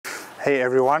Hey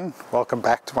everyone, welcome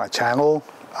back to my channel.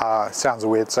 Sounds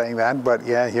weird saying that, but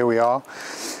yeah, here we are.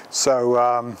 So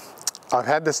I've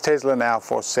had this Tesla now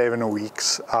for 7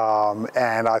 weeks,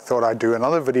 and I thought I'd do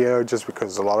another video just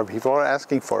because a lot of people are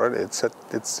asking for it. It's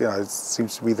you know, it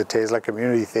seems to be the Tesla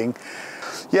community thing.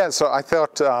 Yeah, so I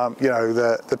thought you know,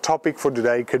 the topic for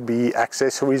today could be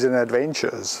accessories and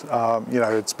adventures. You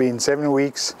know, it's been 7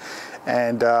 weeks.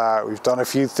 And we've done a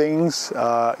few things,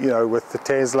 you know, with the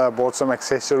Tesla, bought some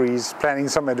accessories, planning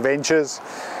some adventures.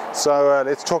 So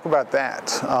let's talk about that.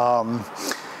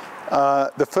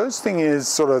 The first thing is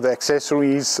sort of the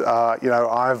accessories. You know,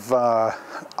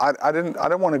 I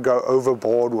don't want to go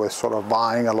overboard with sort of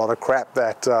buying a lot of crap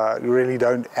that really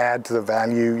don't add to the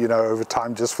value, you know, over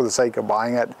time just for the sake of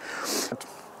buying it.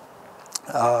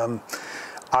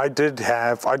 I did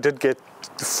get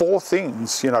 4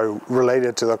 things, you know,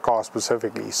 related to the car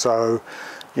specifically. So,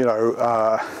 you know,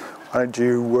 why don't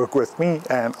you work with me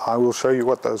and I will show you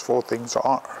what those 4 things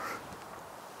are.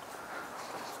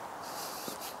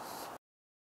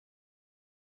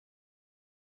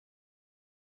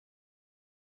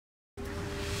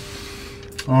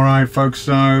 All right, folks,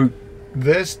 so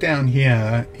this down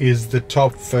here is the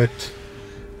TopFit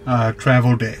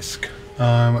travel desk.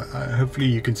 Hopefully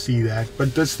you can see that,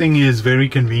 but this thing is very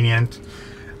convenient,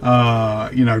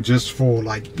 you know, just for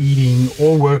like eating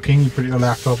or working. You put your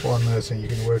laptop on this and you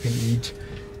can work and eat.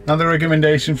 Another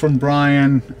recommendation from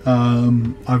Brian.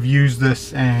 I've used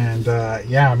this and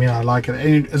yeah, I mean, I like it.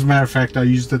 And as a matter of fact, I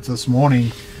used it this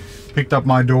morning, picked up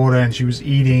my daughter and she was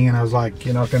eating and I was like,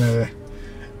 you're not gonna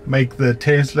make the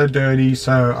Tesla dirty,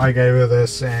 so I gave her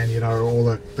this, and you know, all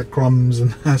the crumbs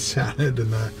and the salad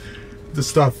and the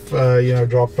stuff you know,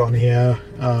 dropped on here.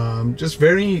 Just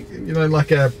very, you know,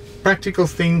 like a practical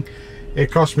thing.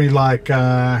 It cost me like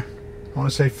I want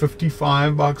to say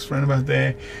 $55 around about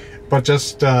there, but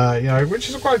just you know, which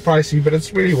is quite pricey, but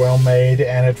it's really well made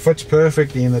and it fits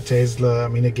perfectly in the Tesla. I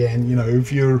mean, again, you know,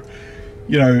 if you're,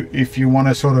 you know, if you want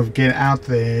to sort of get out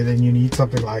there, then you need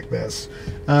something like this.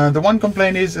 The one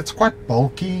complaint is it's quite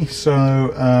bulky,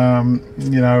 so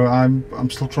you know, I'm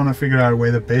still trying to figure out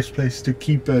where the best place to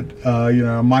keep it. You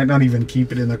know, I might not even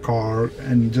keep it in the car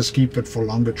and just keep it for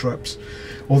longer trips,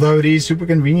 although it is super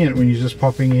convenient when you're just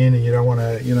popping in and you don't want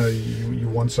to, you know, you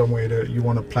want somewhere to, you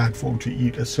want a platform to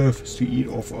eat, a surface to eat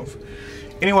off of.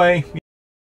 Anyway,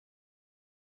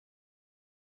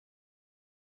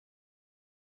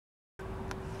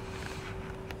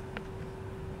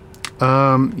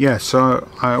 yeah, so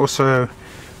I also,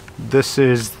 this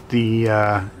is the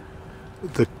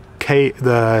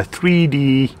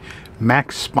 3D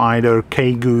Maxpider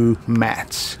K-Goo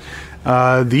mats.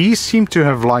 These seem to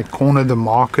have like cornered the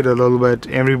market a little bit.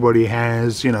 Everybody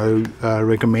has, you know,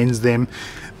 recommends them.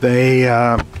 They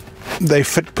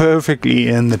fit perfectly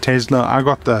in the Tesla. I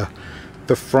got the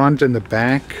front and the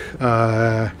back,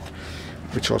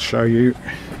 which I'll show you.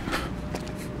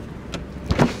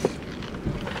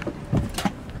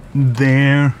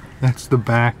 There, that's the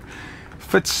back.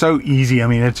 Fits so easy. I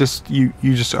mean, it just, you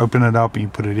just open it up and you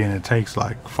put it in. It takes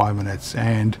like 5 minutes,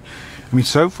 and I mean,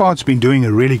 so far it's been doing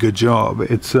a really good job.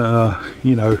 It's you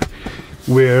know,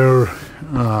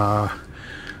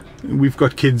 we've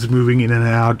got kids moving in and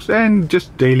out, and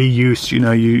just daily use, you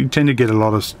know, you tend to get a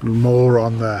lot of more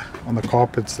on the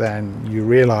carpets than you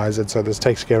realize, and so this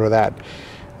takes care of that.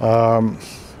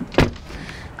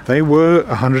 They were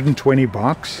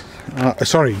 $120.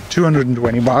 Sorry,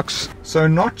 $220, so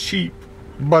not cheap,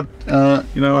 but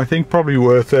you know, I think probably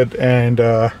worth it. And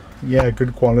yeah,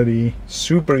 good quality,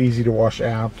 super easy to wash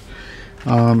out.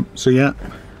 So yeah,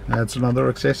 that's another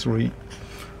accessory.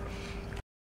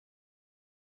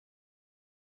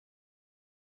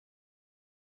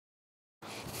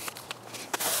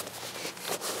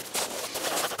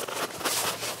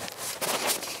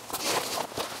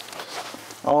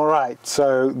 Alright,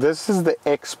 so this is the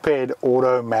EXPED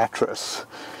Auto mattress,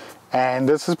 and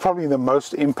this is probably the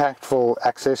most impactful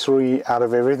accessory out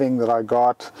of everything that I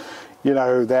got. You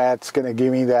know, that's going to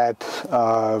give me that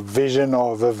vision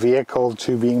of a vehicle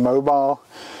to being mobile.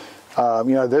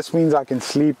 You know, this means I can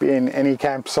sleep in any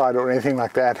campsite or anything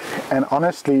like that. And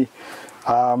honestly, you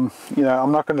know,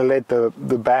 I'm not going to let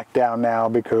the back down now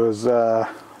because you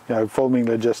know, filming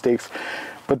logistics.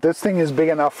 But this thing is big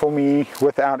enough for me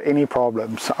without any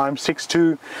problems. I'm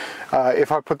 6'2".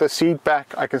 If I put the seat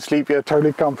back, I can sleep here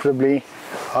totally comfortably.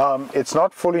 It's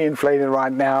not fully inflated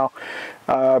right now,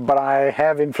 but I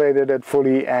have inflated it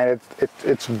fully, and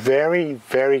it's very,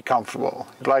 very comfortable,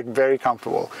 like very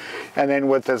comfortable. And then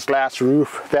with this glass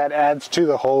roof, that adds to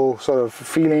the whole sort of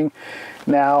feeling.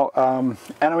 Now, and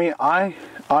I mean,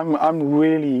 I'm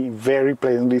really very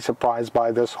pleasantly surprised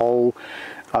by this whole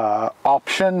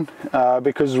option,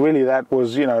 because really that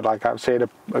was, you know, like I've said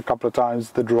a couple of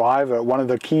times, the driver, one of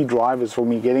the key drivers for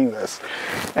me getting this.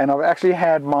 And I've actually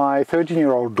had my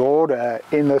 13-year-old daughter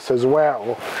in this as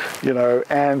well, you know,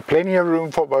 and plenty of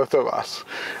room for both of us.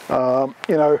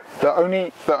 You know, the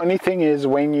only thing is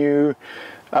when you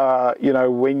you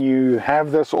know, when you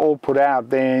have this all put out,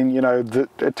 then, you know,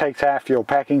 it takes half your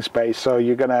packing space, so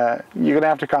you're gonna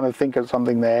have to kind of think of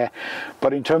something there.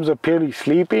 But in terms of purely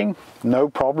sleeping, no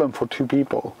problem for 2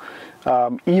 people.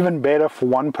 Even better for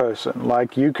 1 person.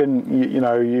 Like you can,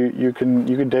 you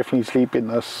can definitely sleep in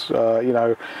this, you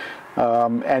know,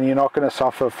 and you're not going to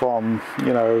suffer from,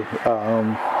 you know,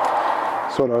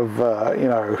 sort of, you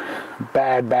know,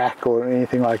 bad back or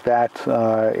anything like that.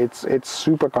 It's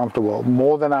super comfortable,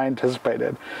 more than I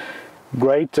anticipated.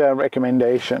 Great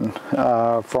recommendation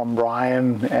from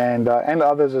Brian and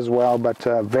others as well, but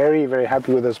very, very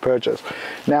happy with this purchase.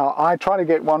 Now, I tried to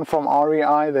get one from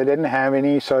REI. They didn't have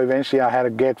any, so eventually I had to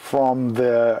get from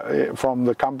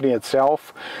the company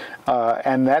itself.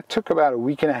 And that took about a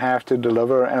week and a half to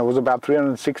deliver, and it was about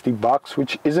 $360,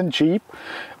 which isn't cheap.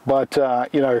 But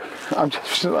you know, I'm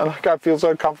just like, I feel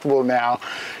so comfortable now,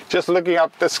 just looking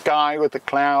up the sky with the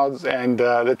clouds and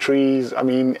the trees. I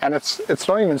mean, and it's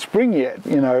not even spring yet,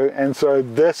 you know. And so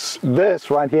this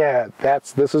right here,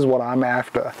 this is what I'm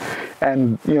after.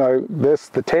 And you know,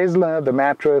 the Tesla, the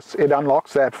mattress, it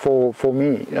unlocks that for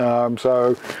me.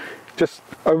 So just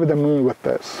over the moon with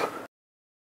this.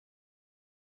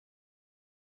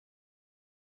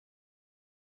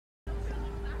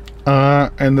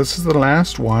 And this is the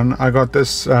last one. I got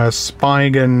this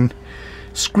Spigen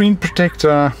screen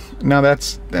protector. Now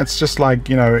that's just like,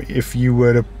 you know, if you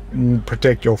were to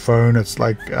protect your phone, it's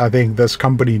like, I think this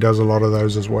company does a lot of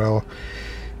those as well.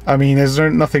 I mean, there's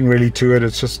nothing really to it.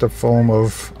 It's just a form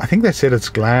of, I think they said it's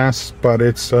glass, but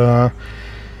it's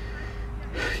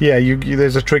yeah,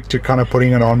 there's a trick to kind of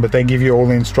putting it on, but they give you all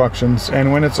the instructions,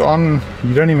 and when it's on,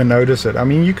 you don't even notice it. I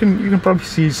mean, you can probably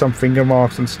see some finger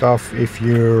marks and stuff if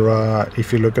you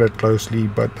look at it closely,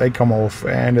 but they come off,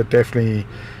 and it definitely,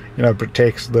 you know,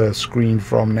 protects the screen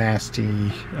from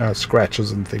nasty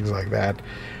scratches and things like that.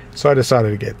 So I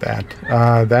decided to get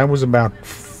that. That was about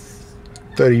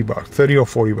 $30 or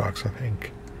 $40, I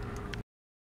think.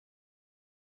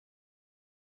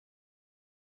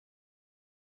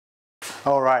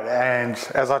 All right, and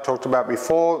as I talked about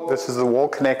before, this is the wall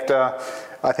connector.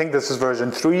 I think this is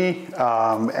version 3,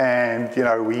 and you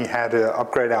know, we had to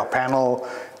upgrade our panel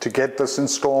to get this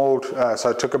installed,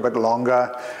 so it took a bit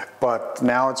longer, but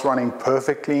now it's running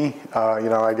perfectly. You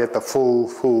know, I get the full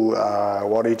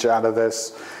wattage out of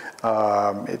this.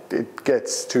 It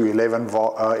gets to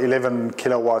 11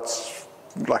 kilowatts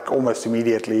like almost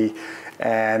immediately.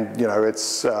 And you know,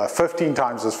 it's 15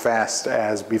 times as fast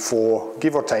as before,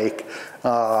 give or take.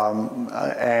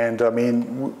 And I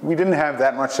mean, we didn't have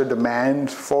that much a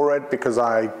demand for it because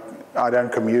I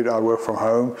don't commute, I work from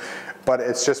home. But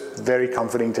it's just very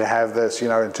comforting to have this, you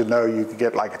know, and to know you can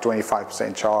get like a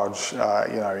 25% charge,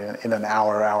 you know, in an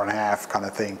hour and a half kind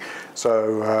of thing.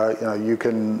 So, you know, you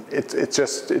can, it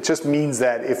just means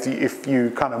that if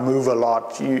you kind of move a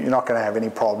lot, you're not going to have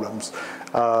any problems.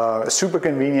 Super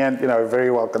convenient, you know, very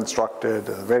well constructed,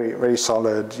 very, very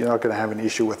solid. You're not going to have an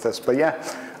issue with this. But yeah,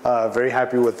 very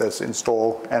happy with this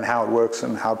install and how it works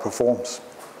and how it performs.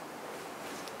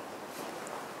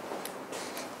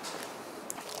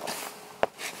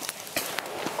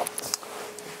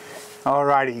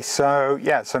 Alrighty, so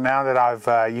yeah, so now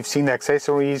that you've seen the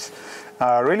accessories,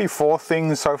 really 4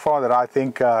 things so far that I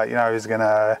think you know, is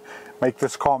gonna make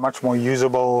this car much more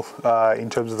usable in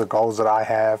terms of the goals that I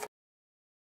have.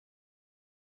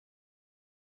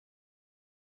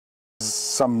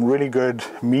 Some really good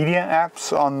media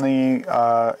apps on the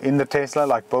in the Tesla,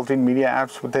 like built-in media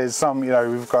apps. But there's some, you know,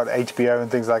 we've got HBO and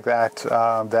things like that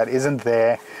that isn't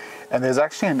there. And there's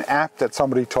actually an app that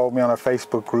somebody told me on a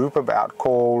Facebook group about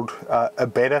called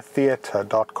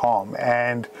abettertheater.com,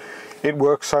 and it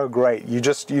works so great. You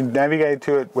navigate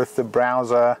to it with the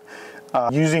browser.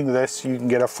 Using this, you can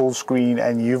get a full screen,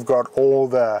 and you've got all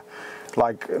the,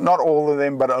 like, not all of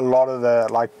them, but a lot of the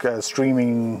like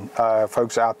streaming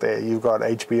folks out there. You've got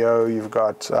HBO, you've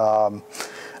got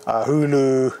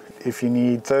Hulu. If you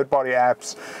need third-party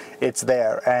apps, it's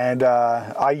there, and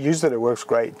I use it. It works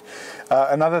great.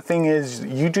 Another thing is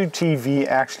YouTube TV.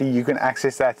 Actually, you can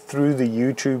access that through the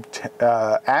YouTube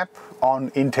app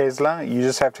in Tesla. You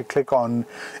just have to click on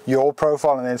your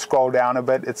profile and then scroll down a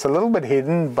bit. It's a little bit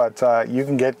hidden, but you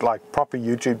can get like proper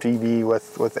YouTube TV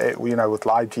with you know, with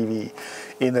live TV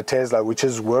in the Tesla, which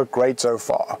has worked great so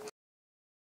far.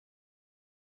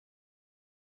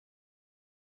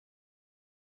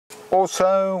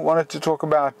 Also wanted to talk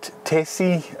about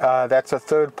Tessie. That's a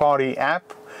third-party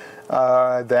app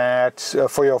that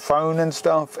for your phone and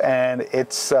stuff, and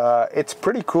it's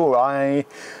pretty cool. The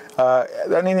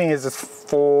only thing is it's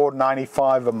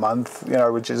 $4.95 a month, you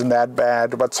know, which isn't that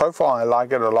bad, but so far I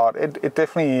like it a lot. It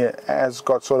definitely has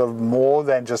got sort of more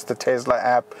than just the Tesla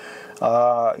app,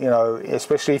 you know,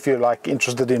 especially if you're like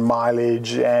interested in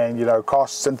mileage and, you know,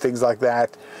 costs and things like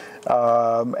that,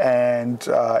 and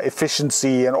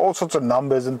efficiency and all sorts of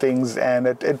numbers and things, and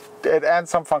it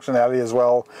adds some functionality as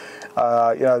well,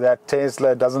 you know, that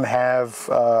Tesla doesn't have,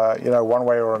 you know, one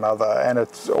way or another, and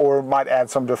or it might add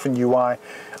some different UI.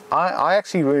 I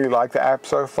actually really like the app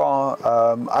so far.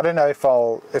 I don't know if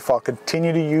I'll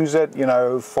continue to use it, you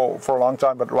know, for a long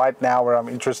time, but right now where I'm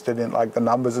interested in like the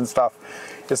numbers and stuff,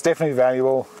 it's definitely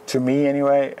valuable to me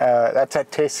anyway. That's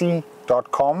at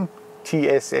tessie.com,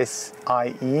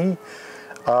 TSSIE.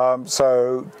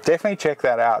 So definitely check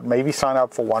that out. Maybe sign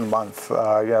up for 1 month, you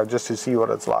know, just to see what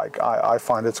it's like. I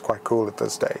find it's quite cool at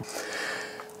this stage.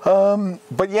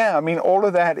 But yeah, I mean, all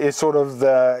of that is sort of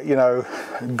the, you know,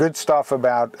 good stuff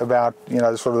about, you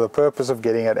know, sort of the purpose of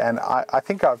getting it. And I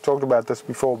think I've talked about this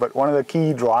before, but one of the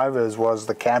key drivers was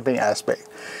the camping aspect.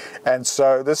 And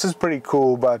so this is pretty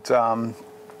cool, but I've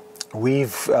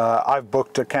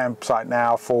booked a campsite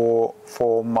now for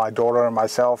my daughter and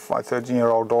myself, my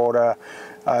 13-year-old daughter,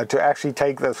 to actually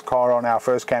take this car on our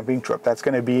first camping trip. That's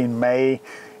going to be in May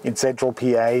in central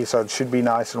PA, so it should be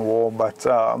nice and warm. But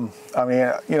I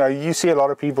mean, you know, you see a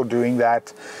lot of people doing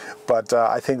that, but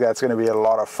I think that's going to be a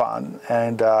lot of fun,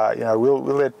 and you know,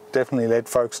 we'll definitely let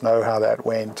folks know how that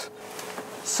went.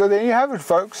 So there you have it,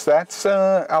 folks. That's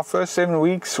our first 7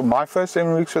 weeks, my first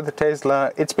 7 weeks with the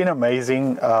Tesla. It's been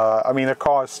amazing. I mean, the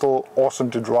car is still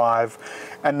awesome to drive,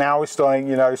 and now we're starting,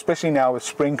 you know, especially now with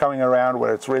spring coming around,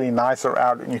 where it's really nicer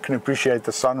out and you can appreciate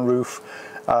the sunroof.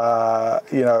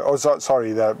 You know, oh,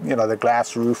 sorry, the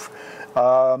glass roof.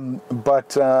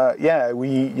 But yeah,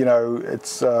 you know,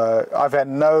 it's I've had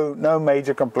no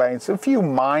major complaints. A few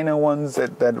minor ones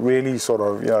that really sort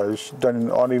of, you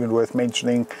know, aren't even worth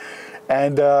mentioning.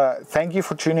 And thank you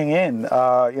for tuning in.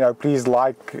 You know, please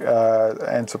like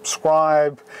and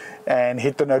subscribe and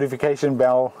hit the notification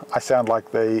bell. I sound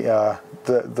like the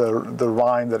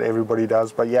rhyme that everybody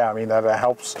does, but yeah, I mean, that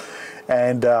helps.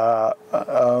 And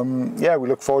yeah, we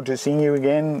look forward to seeing you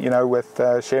again, you know, with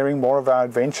sharing more of our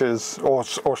adventures, or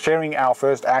sharing our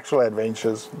first actual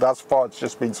adventures. Thus far, it's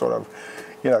just been sort of,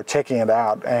 you know, checking it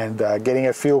out and getting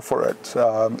a feel for it.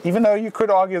 Even though you could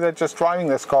argue that just driving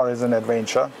this car is an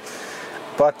adventure.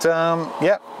 But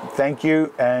yeah, thank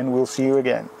you, and we'll see you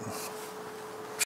again.